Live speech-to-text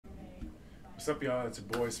What's up, y'all? It's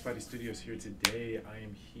your boy Spidey Studios here today. I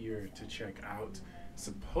am here to check out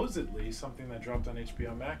supposedly something that dropped on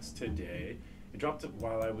HBO Max today. It dropped it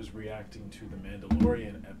while I was reacting to the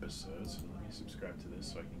Mandalorian episodes. So let me subscribe to this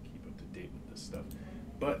so I can keep up to date with this stuff.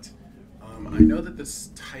 But I know that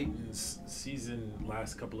this Titans season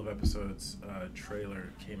last couple of episodes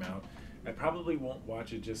trailer came out. I probably won't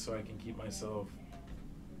watch it just so I can keep myself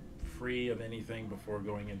free of anything before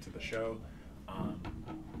going into the show.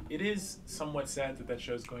 It is somewhat sad that that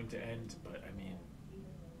show's going to end, but I mean,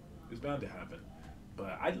 it was bound to happen.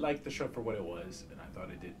 But I liked the show for what it was, and I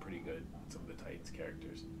thought it did pretty good with some of the Titans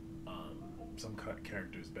characters. Some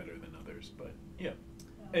characters better than others, but yeah.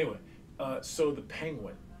 Anyway, so the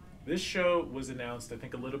Penguin. This show was announced, I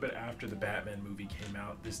think, a little bit after the Batman movie came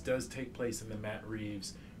out. This does take place in the Matt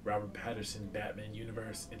Reeves, Robert Pattinson Batman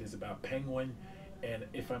universe. It is about Penguin. And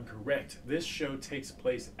if I'm correct, this show takes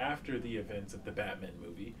place after the events of the Batman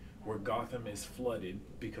movie, where Gotham is flooded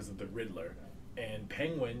because of the Riddler. And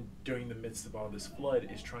Penguin, during the midst of all this flood,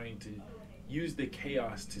 is trying to use the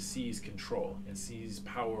chaos to seize control and seize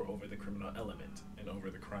power over the criminal element and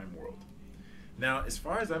over the crime world. Now, as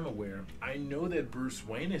far as I'm aware, I know that Bruce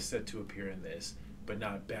Wayne is set to appear in this, but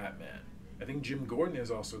not Batman. I think Jim Gordon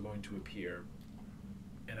is also going to appear,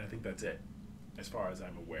 and I think that's it, as far as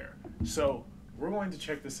I'm aware. So we're going to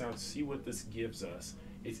check this out, see what this gives us.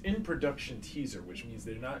 It's in production teaser, which means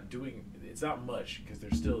they're not doing, it's not much because they're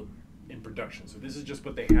still in production. So this is just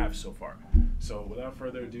what they have so far. So without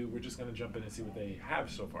further ado, we're just going to jump in and see what they have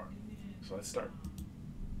so far. So let's start.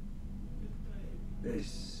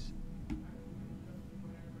 This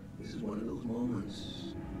is one of those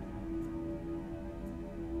moments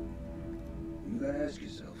you gotta ask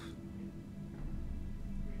yourself,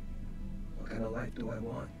 what kind of life do I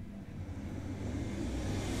want?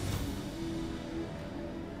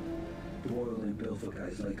 The world ain't built for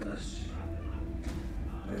guys like us.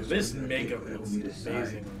 This makeup looks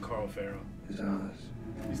amazing on Carl Farrell. It's ours.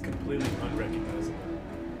 He's completely unrecognizable.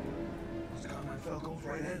 Scarman Falco's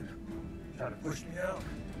right in. Trying to push me out.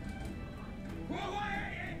 Go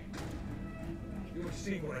away! You'll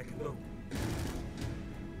see what I can do.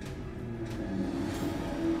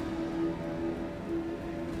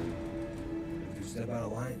 If you step out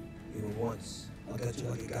of line, even once, I'll catch you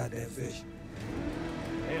like a goddamn fish.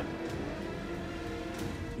 Damn.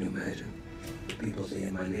 Can you imagine? People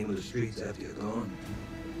saying my name on the streets after you're gone.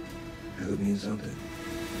 That would mean something.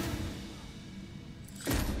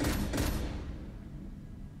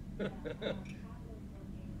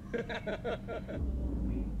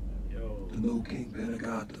 Yo. The new Kingpin of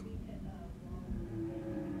Gotham.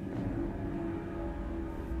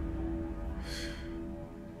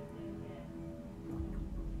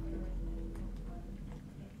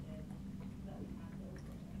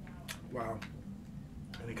 Wow.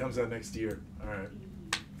 And it comes out next year. Alright.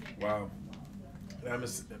 Wow.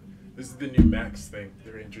 This is the new Max thing.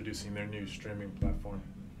 They're introducing their new streaming platform.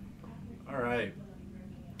 Alright.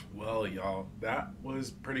 Well, y'all, that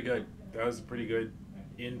was pretty good. That was a pretty good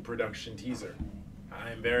in-production teaser.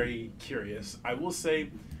 I'm very curious. I will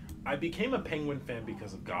say, I became a Penguin fan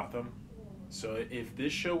because of Gotham. So if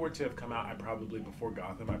this show were to have come out, before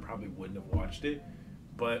Gotham, I probably wouldn't have watched it.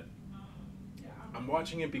 But I'm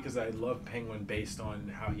watching it because I love Penguin based on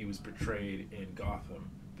how he was portrayed in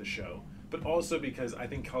Gotham, the show. But also because I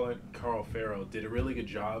think Carl Farrell did a really good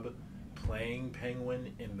job playing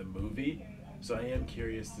Penguin in the movie. So I am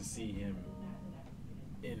curious to see him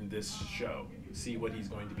in this show, see what he's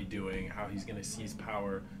going to be doing, how he's going to seize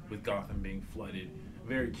power with Gotham being flooded.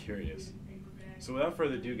 Very curious. So without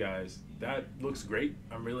further ado, guys, that looks great.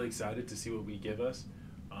 I'm really excited to see what we give us.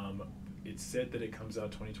 It's said that it comes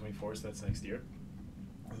out 2024, so that's next year.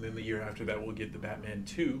 And then the year after that, we'll get the Batman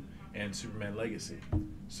 2 and Superman Legacy.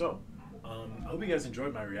 So, I hope you guys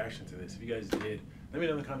enjoyed my reaction to this. If you guys did, let me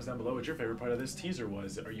know in the comments down below what your favorite part of this teaser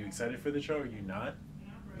was. Are you excited for the show? Are you not?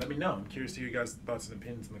 Let me know. I'm curious to hear your guys' thoughts and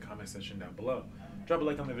opinions in the comment section down below. Drop a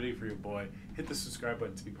like on the video for your boy. Hit the subscribe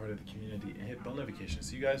button to be part of the community. And hit bell notifications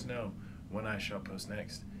so you guys know when I shall post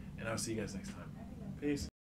next. And I'll see you guys next time. Peace.